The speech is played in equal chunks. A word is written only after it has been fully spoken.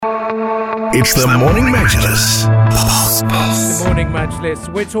It's the Morning Majlis. The Morning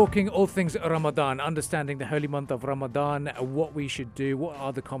Majlis. We're talking all things Ramadan, understanding the holy month of Ramadan, what we should do, what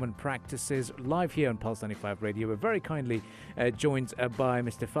are the common practices. Live here on Pulse 95 Radio, we're very kindly joined by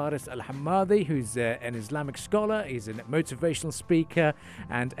Mr. Faris Al-Hammadi, who's an Islamic scholar. He's a motivational speaker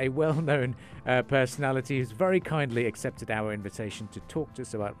and a well-known personality who's very kindly accepted our invitation to talk to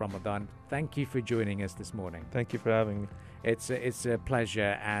us about Ramadan. Thank you for joining us this morning. Thank you for having me. It's a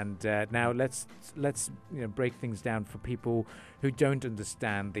pleasure, and now let's break things down for people who don't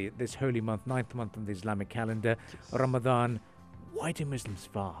understand this holy month, ninth month of the Islamic calendar, Ramadan. Why do Muslims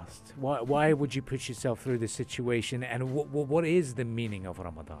fast? Why would you put yourself through this situation, and what is the meaning of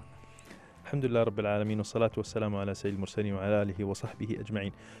Ramadan? Alhamdulillah Rabbil Alameen wa salatu wa salamu ala Sayyidil Mursaleen wa ala alihi wa sahbihi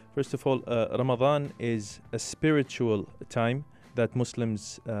ajma'in. First of all, Ramadan is a spiritual time that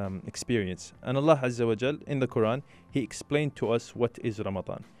Muslims experience. And Allah Azza wa Jal in the Quran, He explained to us what is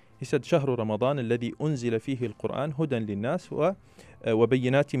Ramadan. He said, شهر رمضان الذي أنزل فيه القرآن هدى للناس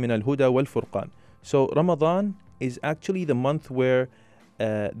وبينات من الهدى والفرقان. So Ramadan is actually the month where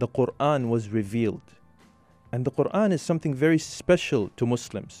the Quran was revealed. And the Quran is something very special to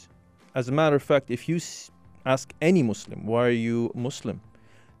Muslims. As a matter of fact, if you ask any Muslim, why are you Muslim?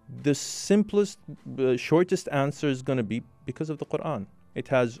 The simplest, shortest answer is going to be because of the Quran. It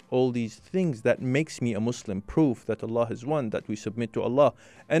has all these things that makes me a Muslim, proof that Allah is one, that we submit to Allah,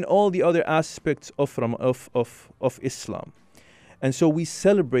 and all the other aspects of Islam. And so we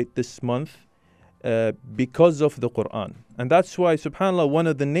celebrate this month because of the Quran. And that's why, subhanAllah, one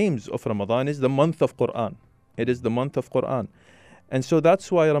of the names of Ramadan is the month of Quran. It is the month of Quran. And so that's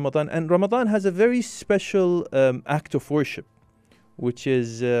why Ramadan has a very special act of worship, which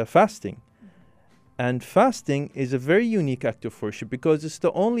is fasting. And fasting is a very unique act of worship because it's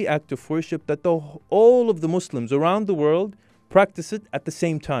the only act of worship that all of the Muslims around the world practice it at the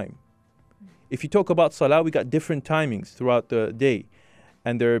same time. If you talk about Salah, we got different timings throughout the day.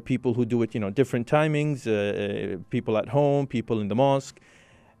 And there are people who do it, different timings, people at home, people in the mosque.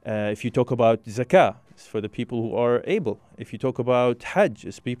 If you talk about Zakah, it's for the people who are able. If you talk about Hajj,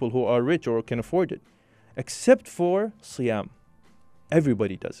 it's people who are rich or can afford it. Except for Siyam.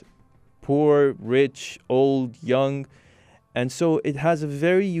 Everybody does it. Poor, rich, old, young. And so it has a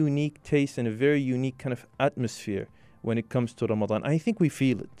very unique taste and a very unique kind of atmosphere when it comes to Ramadan. I think we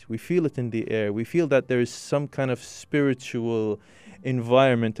feel it. We feel it in the air. We feel that there is some kind of spiritual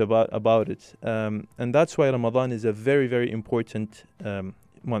environment about it. And that's why Ramadan is a very, very important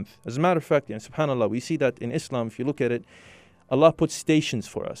month. As a matter of fact, subhanAllah, we see that in Islam, if you look at it, Allah puts stations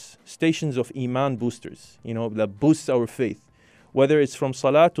for us, stations of Iman boosters, that boosts our faith. Whether it's from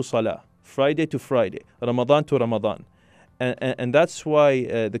Salah to Salah, Friday to Friday, Ramadan to Ramadan. And that's why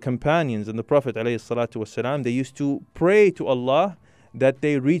the companions and the Prophet ﷺ, they used to pray to Allah that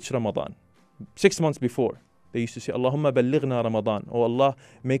they reach Ramadan. 6 months before, they used to say, Allahumma ballighna Ramadan. Oh Allah,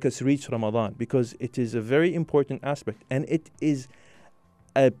 make us reach Ramadan. Because it is a very important aspect. And it is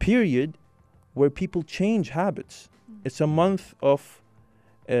a period where people change habits. It's a month of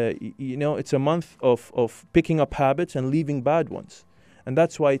it's a month of picking up habits and leaving bad ones. And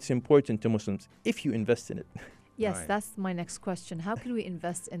that's why it's important to Muslims, if you invest in it. Yes, Right. That's my next question. How can we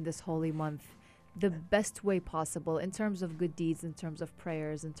invest in this holy month the best way possible in terms of good deeds, in terms of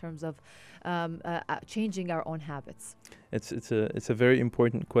prayers, in terms of changing our own habits? It's a very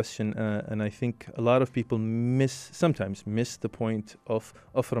important question, and I think a lot of people sometimes miss the point of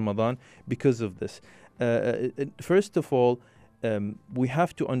Ramadan because of this. First of all, we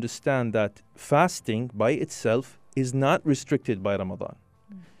have to understand that fasting by itself is not restricted by Ramadan.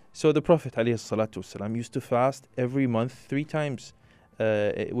 So the Prophet ﷺ used to fast every month 3 times,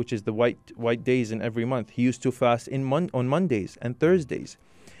 which is the white days in every month. He used to fast on Mondays and Thursdays.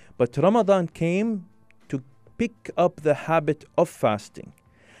 But Ramadan came to pick up the habit of fasting.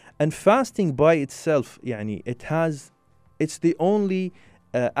 And fasting by itself, it's the only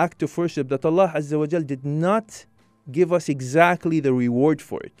act of worship that Allah Azza wa Jal did not give us exactly the reward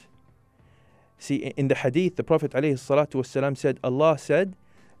for it. See, in the hadith, the Prophet ﷺ said, Allah said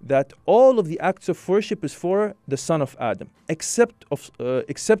that all of the acts of worship is for the son of Adam, except for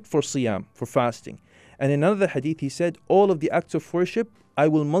Siyam, for fasting. And in another hadith, he said, all of the acts of worship, I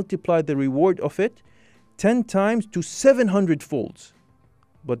will multiply the reward of it 10 times to 700 folds.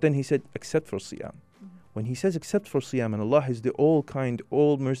 But then he said, except for Siyam. When he says except for Siyam, and Allah is the all-kind,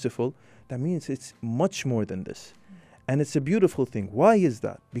 all-merciful, that means it's much more than this. And it's a beautiful thing. Why is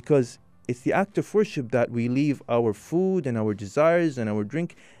that? Because it's the act of worship that we leave our food and our desires and our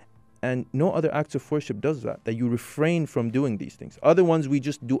drink, and no other act of worship does that you refrain from doing these things. Other ones, we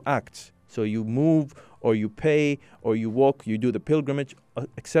just do acts. So you move or you pay or you walk, you do the pilgrimage,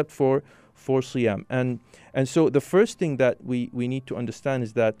 except for Siyam. And so the first thing that we need to understand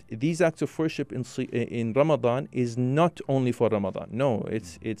is that these acts of worship in Ramadan is not only for Ramadan. No,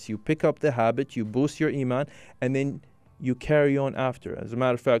 it's you pick up the habit, you boost your iman, and then you carry on after. As a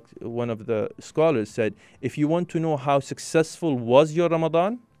matter of fact, one of the scholars said, if you want to know how successful was your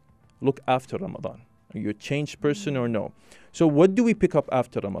Ramadan, look after Ramadan. Are you a changed person or no? So what do we pick up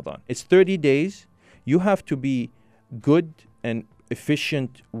after Ramadan? It's 30 days. You have to be good and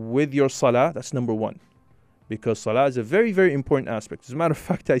efficient with your salah. That's number one. Because salah is a very, very important aspect. As a matter of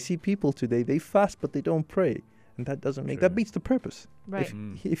fact, I see people today, they fast, but they don't pray. And that doesn't make, that beats the purpose. Right.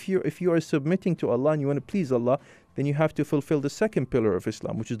 If you are submitting to Allah and you want to please Allah, then you have to fulfill the second pillar of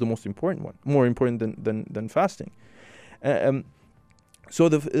Islam, which is the most important one, more important than fasting. So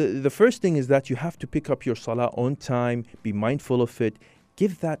the first thing is that you have to pick up your salah on time, be mindful of it,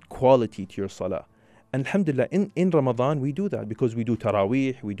 give that quality to your salah. And alhamdulillah, in Ramadan, we do that because we do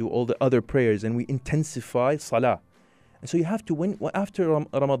Taraweeh, we do all the other prayers, and we intensify salah. And so you have to, after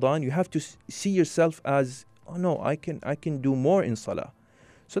Ramadan, you have to see yourself as, oh no, I can do more in salah.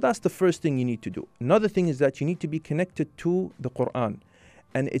 So that's the first thing you need to do. Another thing is that you need to be connected to the Quran.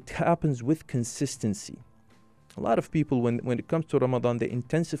 And it happens with consistency. A lot of people, when it comes to Ramadan, they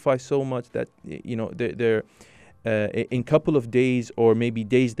intensify so much that, they're in couple of days or maybe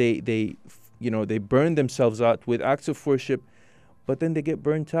days they burn themselves out with acts of worship, but then they get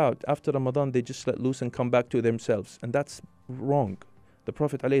burnt out. After Ramadan, they just let loose and come back to themselves. And that's wrong. The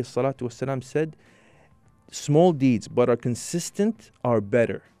Prophet ﷺ said, small deeds but are consistent are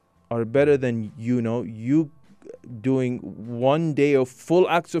better than you doing one day of full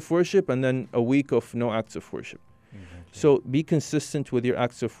acts of worship and then a week of no acts of worship. Exactly. So be consistent with your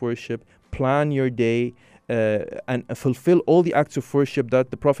acts of worship, plan your day, and fulfill all the acts of worship that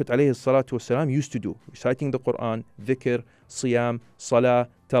the Prophet ﷺ used to do. Reciting the Quran, dhikr, siyam, salah,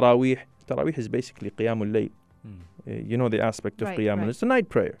 taraweeh. Taraweeh is basically qiyamul layl. You know the aspect of qiyam. It's a night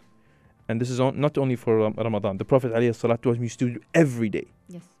prayer. And this is not only for Ramadan. The Prophet ﷺ used to do every day.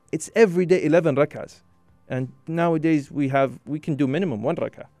 Yes. It's every day 11 rak'ahs. And nowadays we can do minimum 1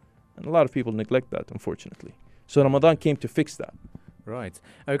 rak'ah. And a lot of people neglect that, unfortunately. So Ramadan came to fix that. Right.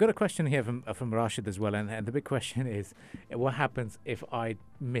 I've got a question here from Rashid as well. And the big question is, what happens if I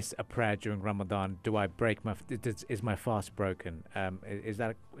miss a prayer during Ramadan? Do I break is my fast broken? Is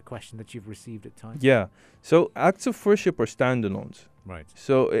that a question that you've received at times? Yeah. So acts of worship are standalones. Right.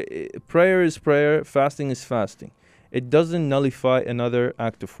 So prayer is prayer, fasting is fasting. It doesn't nullify another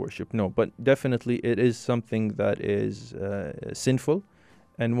act of worship, no, but definitely it is something that is sinful,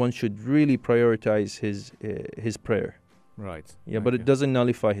 and one should really prioritize his prayer. Right. Yeah, but it doesn't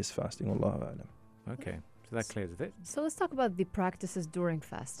nullify his fasting. Allahu a'lam. Okay, so that clears it. So let's talk about the practices during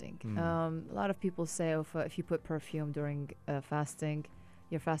fasting. A lot of people say if you put perfume during fasting,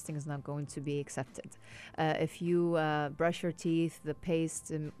 your fasting is not going to be accepted. If you brush your teeth, the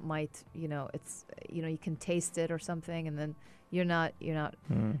paste might, you can taste it or something, and then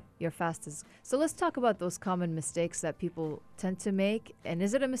your fast is. So let's talk about those common mistakes that people tend to make, and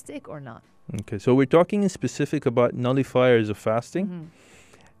is it a mistake or not? Okay, so we're talking in specific about nullifiers of fasting. Mm-hmm.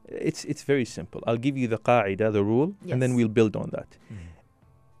 It's very simple. I'll give you the qa'idah, the rule, and then we'll build on that.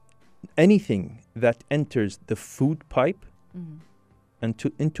 Anything that enters the food pipe and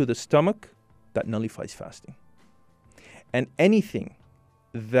into the stomach, that nullifies fasting. And anything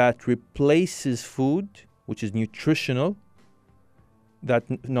that replaces food, which is nutritional, that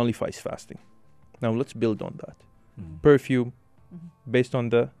nullifies fasting. Now let's build on that. Perfume, based on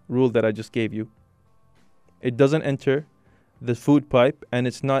the rule that I just gave you, it doesn't enter the food pipe and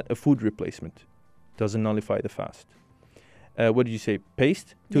it's not a food replacement. Doesn't nullify the fast. What did you say?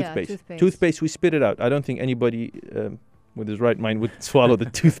 Paste? Toothpaste. Yeah, Toothpaste, we spit it out. I don't think anybody with his right mind would swallow the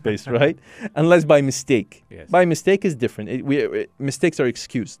toothpaste, right? Unless by mistake. Yes. By mistake is different. Mistakes are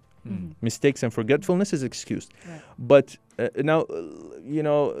excused. Mistakes and forgetfulness is excused. Right. But now,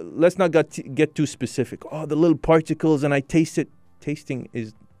 let's not get too specific. Oh, the little particles, and I taste it. Tasting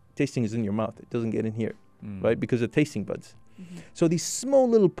is in your mouth. It doesn't get in here, right? Because of tasting buds. So these small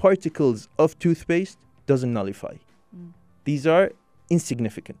little particles of toothpaste doesn't nullify. These are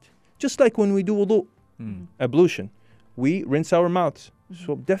insignificant. Just like when we do wudu, ablution, we rinse our mouths.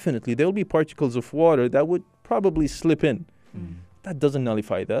 So definitely there will be particles of water that would probably slip in. That doesn't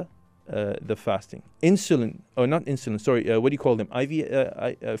nullify the fasting. Insulin, or not insulin, sorry, what do you call them?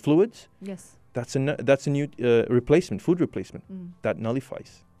 IV fluids? Yes. That's a new replacement, food replacement. That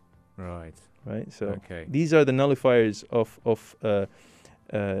nullifies. Right. Right. So these are the nullifiers of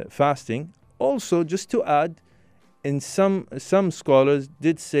fasting. Also, just to add, in some scholars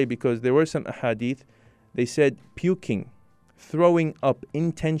did say, because there were some ahadith, they said puking, throwing up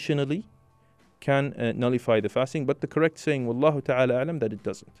intentionally can nullify the fasting, but the correct saying, wallahu ta'ala alam, that it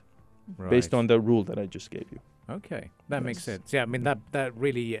doesn't, based on the rule that I just gave you. Okay, that makes sense. Yeah, I mean that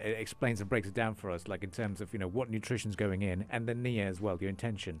really explains and breaks it down for us, like in terms of what nutrition's going in, and the niyyah as well, your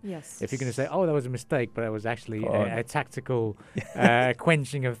intention. Yes. If you're going to say, "Oh, that was a mistake," but it was actually a tactical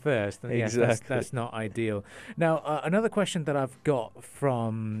quenching of thirst, then yes, that's not ideal. Now, another question that I've got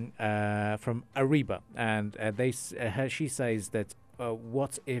from Ariba, and she says that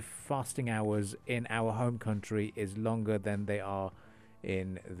what if fasting hours in our home country is longer than they are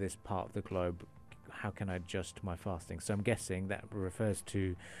in this part of the globe? How can I adjust my fasting? So I'm guessing that refers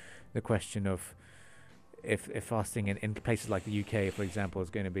to the question of if fasting in places like the UK, for example,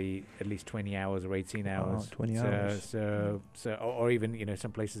 is going to be at least 20 hours or 18 hours. 20 hours. Or even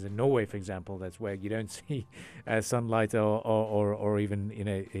some places in Norway, for example, that's where you don't see sunlight or even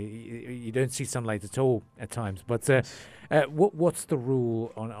you don't see sunlight at all at times. But what's the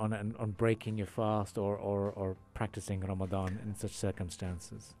rule on breaking your fast or practicing Ramadan in such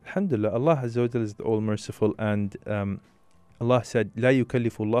circumstances? Alhamdulillah, Allah Azza wa Jalla is the all merciful, and Allah said, لا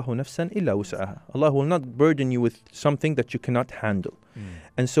يكلف الله نفسا إلا وسعها. Allah will not burden you with something that you cannot handle.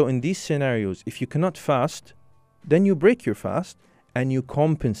 And so in these scenarios, if you cannot fast, then you break your fast and you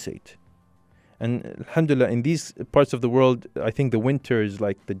compensate. And alhamdulillah, in these parts of the world, I think the winter is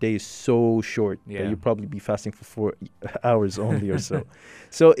like the day is so short that you probably be fasting for 4 hours only or so.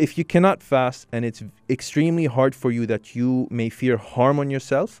 So if you cannot fast and it's extremely hard for you, that you may fear harm on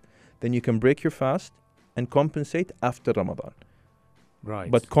yourself, then you can break your fast and compensate after Ramadan.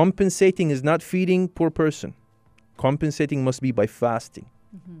 Right. But compensating is not feeding poor person. Compensating must be by fasting,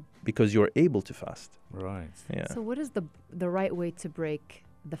 because you're able to fast. Right. Yeah. So what is the right way to break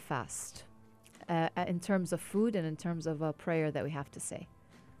the fast in terms of food and in terms of a prayer that we have to say?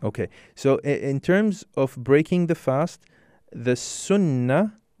 Okay. So in terms of breaking the fast, the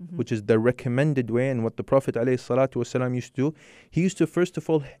sunnah, which is the recommended way, and what the Prophet ﷺ used to do, he used to first of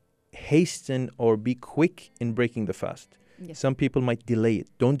all hasten or be quick in breaking the fast. Yes. Some people might delay it.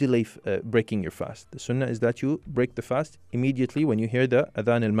 Don't delay breaking your fast. The sunnah is that you break the fast immediately when you hear the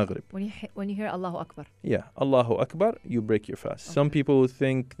adhan al-maghrib. When you hear Allahu Akbar. Yeah, Allahu Akbar, you break your fast. Okay. Some people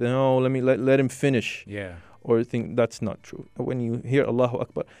think, no, let him finish. Yeah. Or think that's not true. When you hear Allahu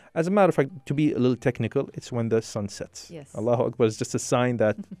Akbar, as a matter of fact, to be a little technical, it's when the sun sets. Yes. Allahu Akbar is just a sign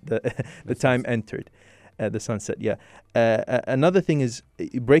that the time entered. The sunset, yeah. Another thing is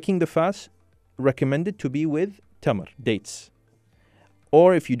breaking the fast, recommended to be with tamar, dates.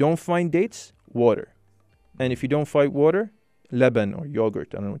 Or if you don't find dates, water. And if you don't find water, laban or yogurt.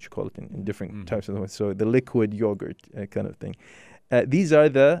 I don't know what you call it in different types of ways. So the liquid yogurt kind of thing. These are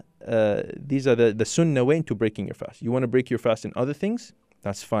the sunnah way into breaking your fast. You want to break your fast in other things,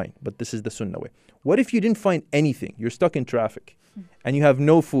 that's fine. But this is the sunnah way. What if you didn't find anything? You're stuck in traffic and you have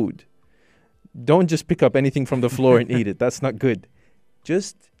no food. Don't just pick up anything from the floor and eat it. That's not good.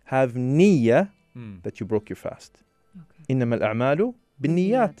 Just have niyyah that you broke your fast. إِنَّمَا الْأَعْمَالُ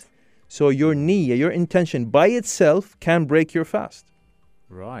بِالنِّيَّاتِ. So your niyyah, your intention by itself can break your fast.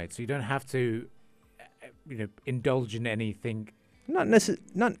 Right. So you don't have to indulge in anything.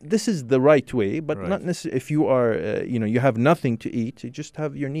 This is the right way, but right. Not necessarily if you are, you have nothing to eat, you just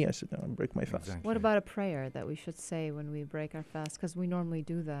have your niyyah, sit down and break my fast. Exactly. What about a prayer that we should say when we break our fast? Because we normally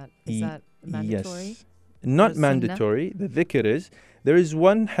do that. Is that mandatory? Yes. Not mandatory. The dhikr is, there is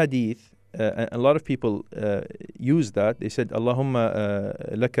one hadith, a lot of people use that. They said,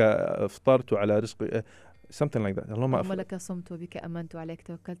 Allahumma laka aftartu ala rizqi, something like that.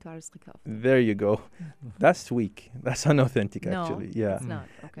 There you go. That's weak. That's unauthentic, actually. No, yeah. it's not.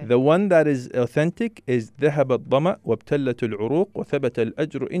 Okay. The one that is authentic is ذهب الظمأ وابتلت العروق وثبت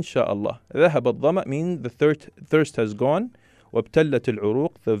الأجر إن شاء الله. ذهب الظمأ means the thirst has gone. وابتلت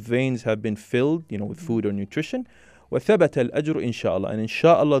العروق, the veins have been filled, with food or nutrition. وثبت الأجر إن شاء الله, and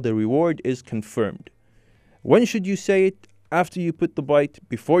inshallah the reward is confirmed. When should you say it? After you put the bite?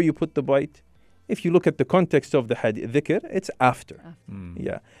 Before you put the bite? If you look at the context of the hadith, dhikr, it's after.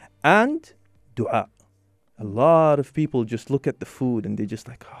 Yeah. And dua. A lot of people just look at the food and they're just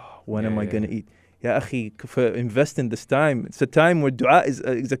like, when am I going to eat? Ya akhi, invest in this time. It's a time where dua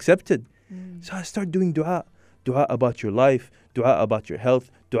is accepted. So I start doing dua. Dua about your life, dua about your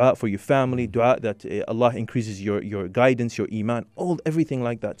health, dua for your family, dua that Allah increases your guidance, your iman, everything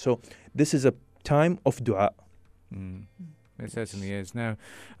like that. So this is a time of dua. It certainly is. Now,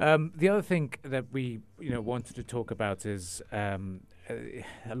 the other thing that we wanted to talk about is a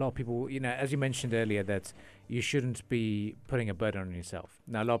lot of people, as you mentioned earlier, that you shouldn't be putting a burden on yourself.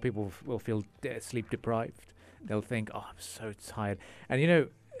 Now, a lot of people will feel sleep deprived. they'll think, oh, I'm so tired. And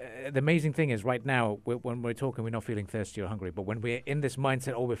the amazing thing is right now, when we're talking, we're not feeling thirsty or hungry. But when we're in this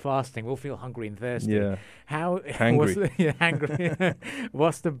mindset, oh, we're fasting, we'll feel hungry and thirsty. Yeah. Hangry.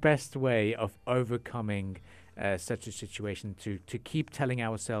 What's the best way of overcoming such a situation to keep telling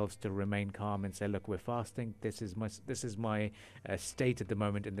ourselves to remain calm and say, look, we're fasting. This is my state at the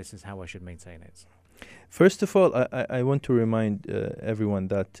moment, and this is how I should maintain it. First of all, I want to remind everyone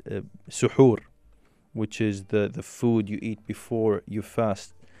that suhoor, which is the food you eat before you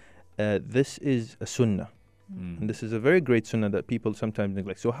fast, this is a sunnah. And this is a very great sunnah that people sometimes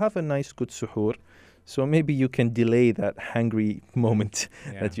neglect. So have a nice, good suhoor. So maybe you can delay that hangry moment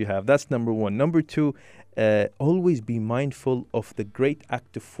that you have. That's number one. Number two, always be mindful of the great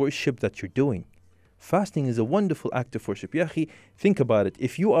act of worship that you're doing. Fasting is a wonderful act of worship. Ya akhi, think about it.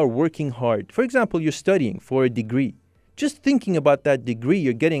 If you are working hard, for example, you're studying for a degree, just thinking about that degree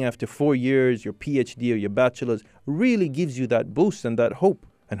you're getting after 4 years, your PhD or your bachelor's, really gives you that boost and that hope.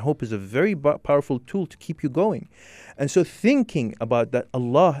 And hope is a very powerful tool to keep you going. And so thinking about that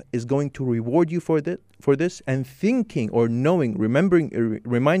Allah is going to reward you for this, and thinking or knowing,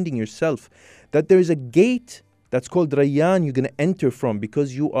 reminding yourself that there is a gate that's called Rayyan you're going to enter from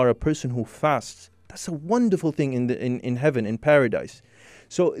because you are a person who fasts. That's a wonderful thing in heaven, in paradise.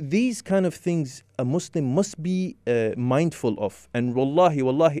 So these kind of things a Muslim must be mindful of. And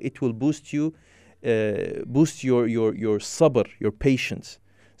wallahi, it will boost your sabr, your patience.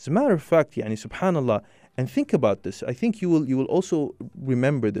 As a matter of fact, subhanallah, and think about this. I think you will also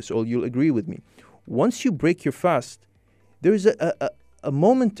remember this, or you'll agree with me. Once you break your fast, there is a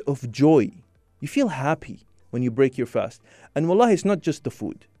moment of joy. You feel happy when you break your fast. And wallahi, it's not just the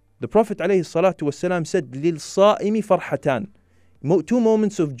food. The Prophet ﷺ said, لِلْصَائِمِ فَرْحَتَانِ, 2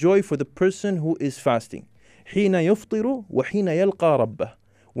 moments of joy for the person who is fasting. حِينَ يَفْطِرُ وَحِينَ يَلْقَى رَبَّهُ,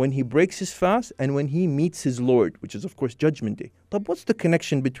 when he breaks his fast and when he meets his Lord, which is of course Judgment Day. But what's the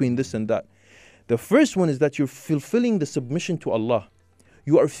connection between this and that? The first one is that you're fulfilling the submission to Allah.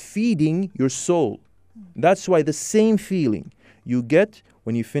 You are feeding your soul. That's why the same feeling you get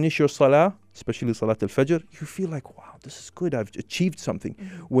when you finish your salah, especially Salat al-Fajr, you feel like, wow, this is good, I've achieved something.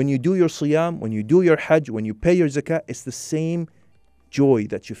 When you do your siyam, when you do your hajj, when you pay your zakah, it's the same joy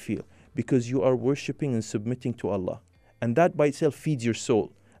that you feel because you are worshipping and submitting to Allah. And that by itself feeds your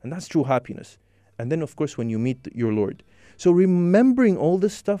soul. And that's true happiness. And then, of course, when you meet your Lord. So remembering all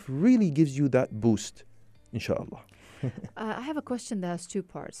this stuff really gives you that boost, inshallah. I have a question that has 2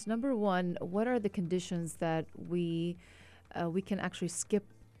 parts. Number one, what are the conditions that we can actually skip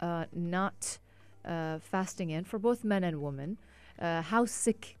not fasting in for both men and women? How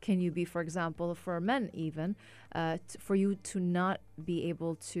sick can you be, for example, for men even, for you to not be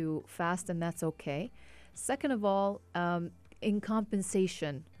able to fast, and that's okay. Second of all, in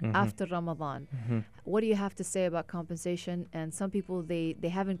compensation after Ramadan. What do you have to say about compensation? And some people, they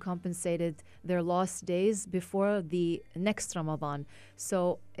haven't compensated their lost days before the next Ramadan.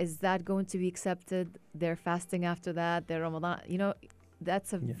 So is that going to be accepted? They're fasting after that, their Ramadan,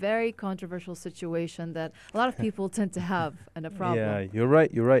 that's a very controversial situation that a lot of people tend to have and a problem. Yeah, you're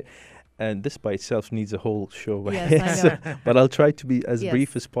right. And this by itself needs a whole show. Yes, I know. But I'll try to be as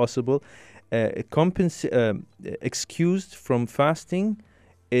brief as possible. Excused from fasting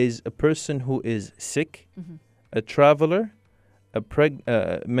is a person who is sick, a traveler,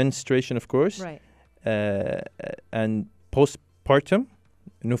 menstruation, of course, right, and postpartum,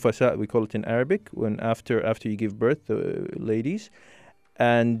 nufasa, we call it in Arabic, when after you give birth, ladies,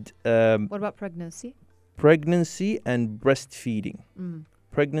 and what about pregnancy? Pregnancy and breastfeeding.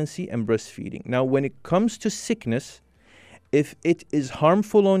 Pregnancy and breastfeeding. Now, when it comes to sickness, if it is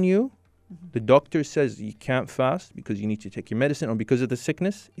harmful on you, the doctor says you can't fast because you need to take your medicine, or because of the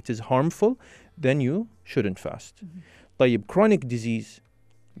sickness, it is harmful, then you shouldn't fast. طيب, chronic disease,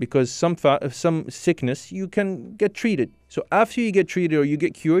 because some sickness, you can get treated. So after you get treated or you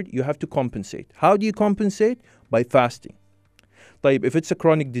get cured, you have to compensate. How do you compensate? By fasting. طيب, if it's a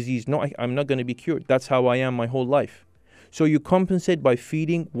chronic disease, no, I'm not going to be cured. That's how I am my whole life. So you compensate by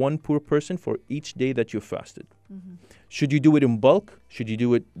feeding one poor person for each day that you fasted. Should you do it in bulk? Should you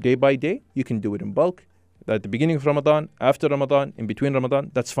do it day by day? You can do it in bulk. At the beginning of Ramadan, after Ramadan, in between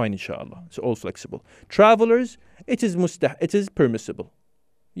Ramadan, that's fine, inshallah. It's all flexible. Travelers, it is permissible.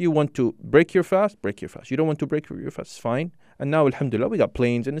 You want to break your fast, break your fast. You don't want to break your fast, it's fine. And now, alhamdulillah, we got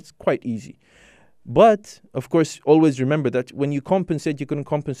planes and it's quite easy. But, of course, always remember that when you compensate, you couldn't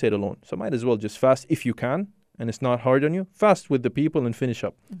compensate alone. So might as well just fast if you can, and it's not hard on you. Fast with the people and finish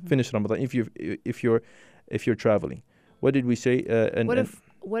Ramadan if you're traveling. What did we say?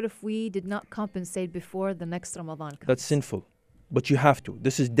 What if we did not compensate before the next Ramadan comes? That's sinful. But you have to.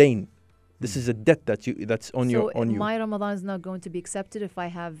 This is dain. This is a debt that's on you. My Ramadan is not going to be accepted if I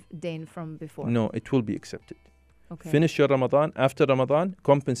have dain from before. No, it will be accepted. Okay. Finish your Ramadan. After Ramadan,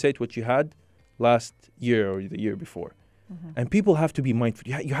 compensate what you had last year or the year before. And people have to be mindful.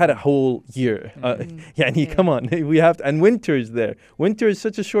 You had a whole year. Come on. We have to, and winter is there. Winter is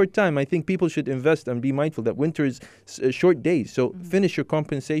such a short time. I think people should invest and be mindful that winter is short days. So finish your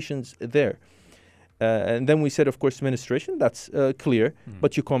compensations there. And then we said, of course, menstruation. That's clear.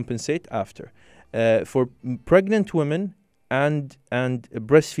 But you compensate after. For pregnant women and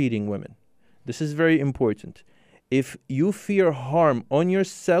breastfeeding women, this is very important. If you fear harm on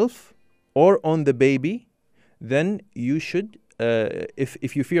yourself or on the baby, then you should,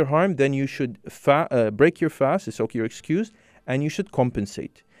 if you fear harm, then you should break your fast. It's okay, you're excused, and you should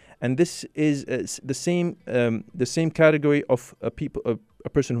compensate. And this is the same category of a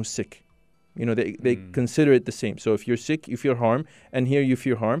person who's sick. They consider it the same. So if you're sick, you fear harm, and here you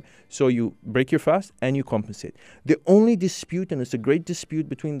fear harm, so you break your fast and you compensate. The only dispute, and it's a great dispute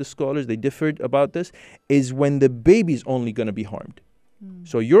between the scholars, they differed about this, is when the baby's only going to be harmed.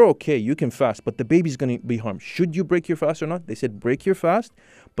 So you're okay, you can fast, but the baby's going to be harmed. Should you break your fast or not? They said break your fast,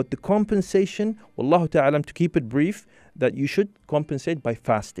 but the compensation, wallahu ta'ala, to keep it brief, that you should compensate by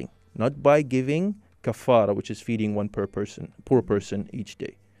fasting, not by giving kafara, which is feeding one poor person each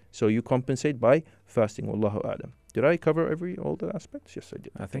day. So you compensate by fasting, wallahu a'lam. Did I cover all the aspects? Yes, I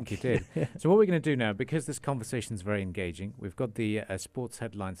did. I think you did. So what we're going to do now, because this conversation is very engaging, we've got the sports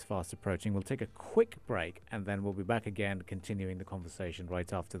headlines fast approaching. We'll take a quick break, and then we'll be back again, continuing the conversation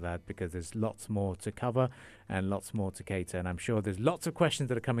right after that, because there's lots more to cover and lots more to cater. And I'm sure there's lots of questions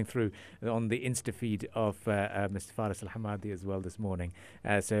that are coming through on the Insta feed of Mr. Faris Al-Hamadi as well this morning.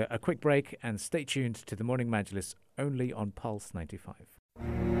 So a quick break, and stay tuned to the Morning Majlis only on Pulse 95.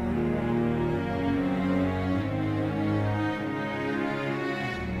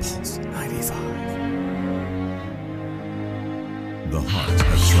 Pulse 95. The heart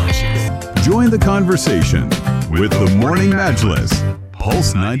of trust. Join the conversation with the Morning Majlis.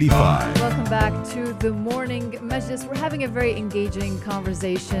 Pulse 95. Welcome back to the Morning Majlis. We're having a very engaging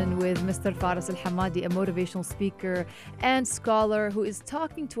conversation with Mr. Faris Al-Hamadi, a motivational speaker and scholar who is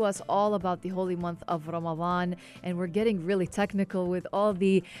talking to us all about the holy month of Ramadan. And we're getting really technical with all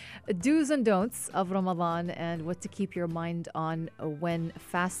the do's and don'ts of Ramadan and what to keep your mind on when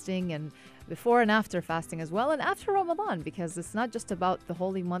fasting, and before and after fasting as well, and after Ramadan, because it's not just about the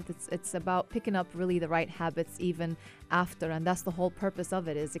holy month, it's about picking up really the right habits even after, and that's the whole purpose of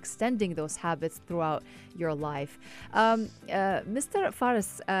it, is extending those habits throughout your life. Mr.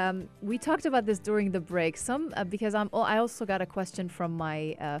 Faris, we talked about this during the break, because I also got a question from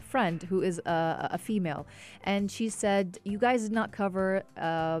my friend who is a female, and she said you guys did not cover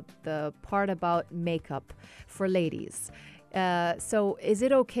the part about makeup for ladies. So is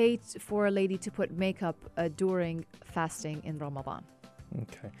it okay for a lady to put makeup during fasting in Ramadan?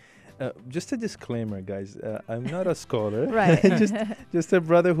 Okay. Just a disclaimer, guys. I'm not a scholar. Right. just a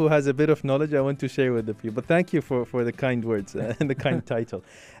brother who has a bit of knowledge I want to share with the people. But thank you for the kind words and the kind title.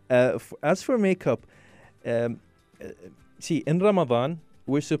 As for makeup, see, in Ramadan,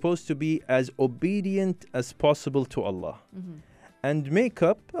 we're supposed to be as obedient as possible to Allah. Mm-hmm. And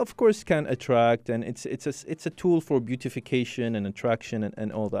makeup, of course, can attract, and it's a tool for beautification and attraction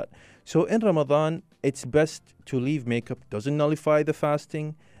and all that. So in Ramadan, it's best to leave makeup. Doesn't nullify the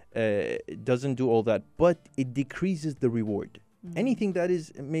fasting, doesn't do all that, but it decreases the reward. Mm-hmm. Anything that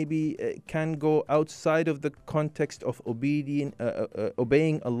is maybe can go outside of the context of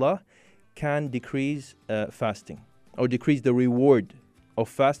obeying Allah can decrease fasting, or decrease the reward of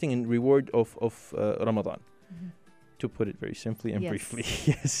fasting and reward of Ramadan. Mm-hmm. To put it very simply and briefly.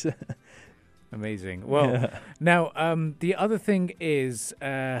 Yes. Amazing. Well, now the other thing is,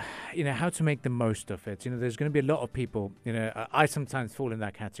 how to make the most of it. There's going to be a lot of people. I sometimes fall in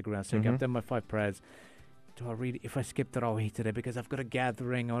that category. I say, I've done my 5 prayers. Do I read? If I skip Tarawih today because I've got a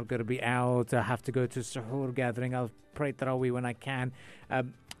gathering, or I've got to be out, I have to go to a Suhoor gathering, I'll pray Tarawih when I can.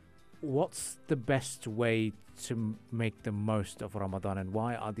 What's the best way to make the most of Ramadan, and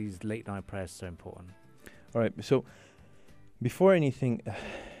why are these late night prayers so important? All right. So, before anything,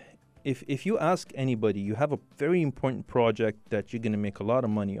 if you ask anybody, you have a very important project that you're going to make a lot of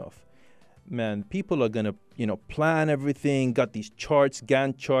money off. Man, people are going to, plan everything, got these charts,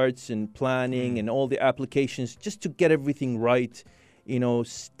 Gantt charts and planning and all the applications just to get everything right,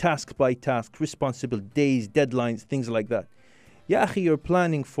 task by task, responsible days, deadlines, things like that. Ya akhi, you're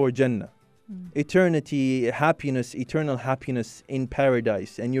planning for Jannah, eternity, happiness, eternal happiness in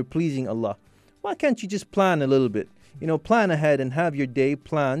paradise, and you're pleasing Allah. Why can't you just plan a little bit? Plan ahead and have your day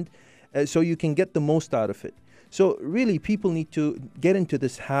planned so you can get the most out of it. So really, people need to get into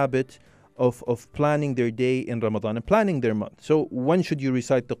this habit of planning their day in Ramadan and planning their month. So when should you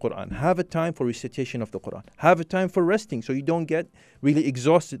recite the Quran? Have a time for recitation of the Quran. Have a time for resting so you don't get really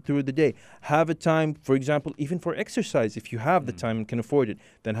exhausted through the day. Have a time, for example, even for exercise if you have the time and can afford it.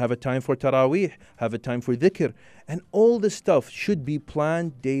 Then have a time for Taraweeh, have a time for dhikr. And all this stuff should be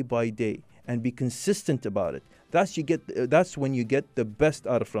planned day by day and be consistent about it. That's when you get the best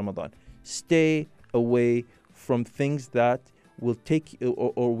out of Ramadan. Stay away from things that will take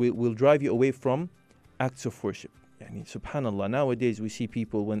or will drive you away from acts of worship. Subhanallah, nowadays we see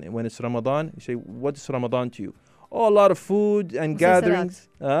people when it's Ramadan, you say, what is Ramadan to you? Oh, a lot of food and gatherings.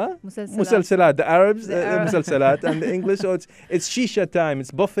 Musalsalat. The Arabs, musalsalat, and the English, so it's shisha time,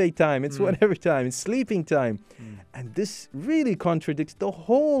 it's buffet time, it's whatever time, it's sleeping time. And this really contradicts the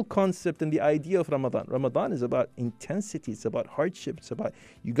whole concept and the idea of Ramadan. Ramadan is about intensity, it's about hardship, it's about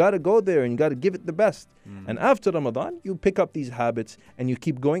you got to go there and you got to give it the best. And after Ramadan, you pick up these habits and you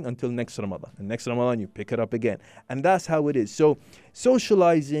keep going until next Ramadan. And next Ramadan, you pick it up again. And that's how it is. So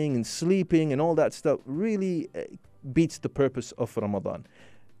socializing and sleeping and all that stuff really beats the purpose of Ramadan.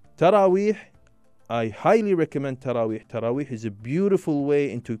 Taraweeh, I highly recommend Taraweeh. Taraweeh is a beautiful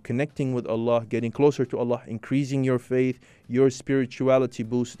way into connecting with Allah, getting closer to Allah, increasing your faith, your spirituality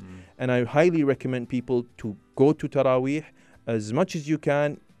boost. And I highly recommend people to go to Taraweeh as much as you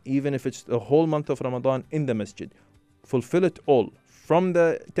can, even if it's the whole month of Ramadan in the masjid. Fulfill it all, from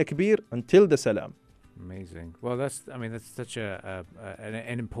the takbir until the salam. Amazing. Well, that's such an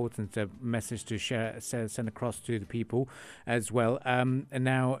important message to send across to the people as well. And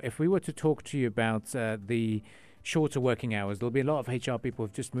now, if we were to talk to you about the shorter working hours, there'll be a lot of HR people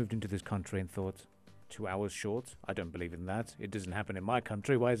who've just moved into this country and thought, 2 hours short? I don't believe in that. It doesn't happen in my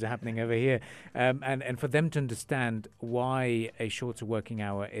country. Why is it happening over here? And for them to understand why a shorter working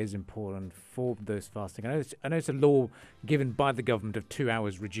hour is important for those fasting. I know it's a law given by the government of 2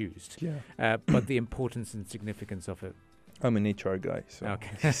 hours reduced. Yeah. But the importance and significance of it. I'm an HR guy, so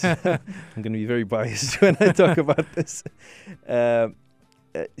okay. I'm going to be very biased when I talk about this.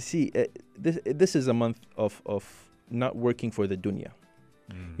 This is a month of not working for the dunya.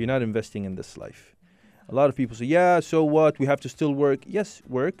 You're not investing in this life. A lot of people say, yeah, so what? We have to still work. Yes,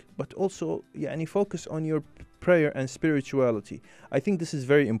 work, but also focus on your prayer and spirituality. I think this is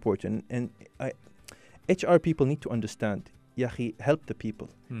very important. And HR people need to understand, help the people.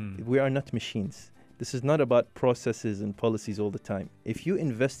 We are not machines. This is not about processes and policies all the time. If you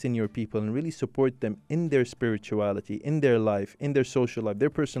invest in your people and really support them in their spirituality, in their life, in their social life, their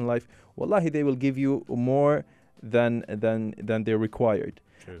personal life, wallahi, they will give you more than they're required.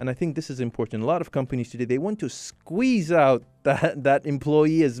 True. And I think this is important. A lot of companies today, they want to squeeze out that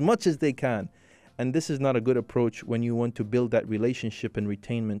employee as much as they can. And this is not a good approach when you want to build that relationship and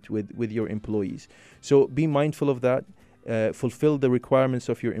retainment with your employees. So be mindful of that. Fulfill the requirements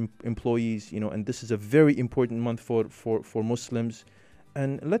of your employees, and this is a very important month for Muslims.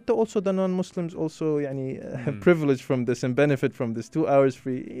 And let also the non-Muslims also privilege from this and benefit from this. 2 hours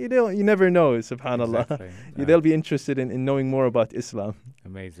free. You never know, subhanallah. Exactly. They'll be interested in knowing more about Islam.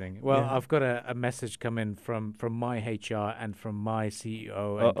 Amazing. Well, I've got a message come in from my HR and from my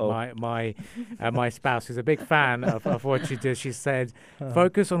CEO and my spouse, who's a big fan of what she does. She said,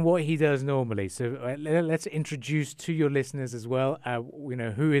 focus on what he does normally. So let's introduce to your listeners as well,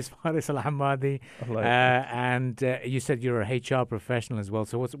 who is Faris Al-Hamadi. And you said you're a HR professional as well.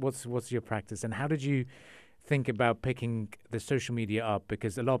 So what's your practice, and how did you think about picking the social media up?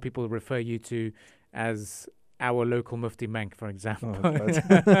 Because a lot of people refer you to as our local Mufti Menk, for example.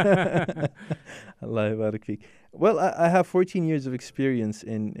 Allah barak feek. Well, I have 14 years of experience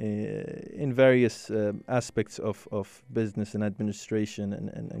in various aspects of business and administration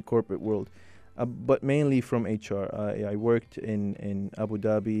and corporate world, but mainly from HR. I worked in Abu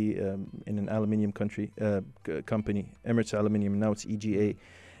Dhabi in an aluminium company, Emirates Aluminium. Now it's EGA,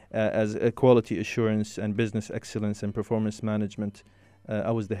 as a quality assurance and business excellence and performance management. I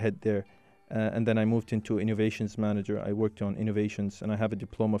was the head there. And then I moved into innovations manager. I worked on innovations, and I have a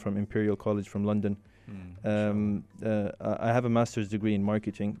diploma from Imperial College from London. I have a master's degree in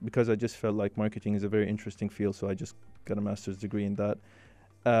marketing because I just felt like marketing is a very interesting field, so I just got a master's degree in that.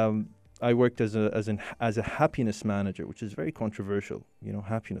 I worked as a happiness manager, which is very controversial.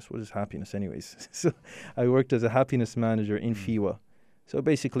 Happiness. What is happiness, anyways? So I worked as a happiness manager in FIWA. So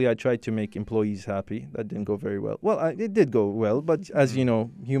basically, I tried to make employees happy. That didn't go very well. Well, it did go well, but as you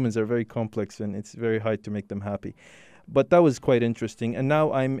know, humans are very complex, and it's very hard to make them happy. But that was quite interesting. And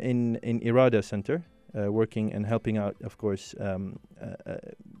now I'm in Irada Center, working and helping out, of course,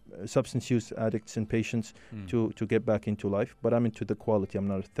 substance use addicts and patients to get back into life. But I'm into the quality. I'm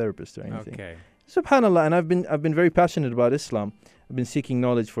not a therapist or anything. Okay. Subhanallah, and I've been very passionate about Islam. I've been seeking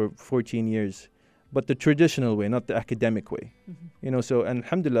knowledge for 14 years, but the traditional way, not the academic way. So and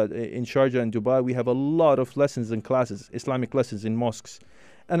alhamdulillah, in Sharjah and Dubai, we have a lot of lessons and classes, Islamic lessons in mosques.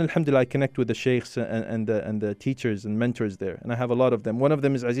 And alhamdulillah, I connect with the sheikhs and the teachers and mentors there, and I have a lot of them. One of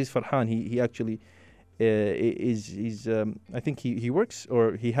them is Aziz Farhan. He actually I think he works,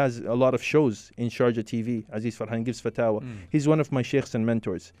 or he has a lot of shows in Sharjah TV. Aziz Farhan gives fatwa. He's one of my sheikhs and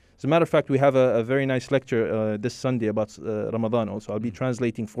mentors. As a matter of fact, we have a very nice lecture this Sunday about Ramadan also. I'll be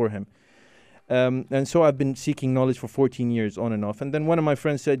translating for him. And so I've been seeking knowledge for 14 years on and off. And then one of my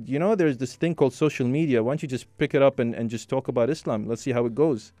friends said, there's this thing called social media. Why don't you just pick it up and just talk about Islam? Let's see how it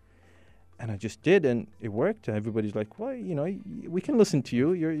goes. And I just did, and it worked. Everybody's like, well, we can listen to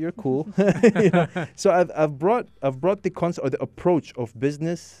you. You're cool. So I've brought the concept or the approach of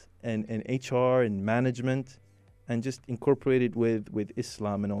business and HR and management, and just incorporated with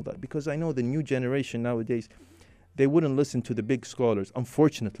Islam and all that, because I know the new generation nowadays, they wouldn't listen to the big scholars.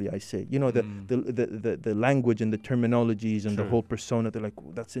 Unfortunately, I say, the language and the terminologies and the whole persona. They're like,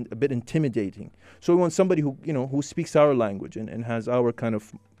 that's a bit intimidating. So we want somebody who speaks our language and has our kind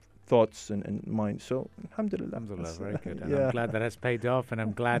of thoughts and mind. So alhamdulillah, very good. And I'm glad that has paid off, and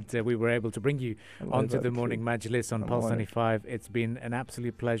I'm glad we were able to bring you onto the morning majlis on Pulse 95. It's been an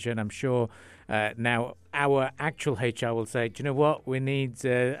absolute pleasure, and I'm sure now our actual HR will say, do you know what, we need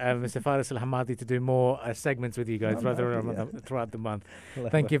Mr. Faris Al-Hamadi to do more segments with you guys throughout the month.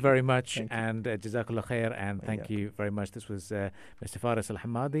 Thank you very much, and Jazakallah khair, and thank you very much. This was Mr. Faris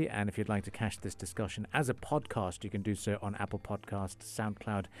Al-Hamadi, and if you'd like to catch this discussion as a podcast, you can do so on Apple Podcasts,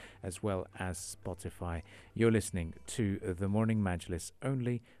 SoundCloud, as well as Spotify. You're listening to The Morning Majlis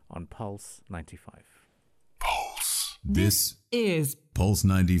only on Pulse 95. Pulse. This is Pulse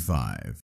 95.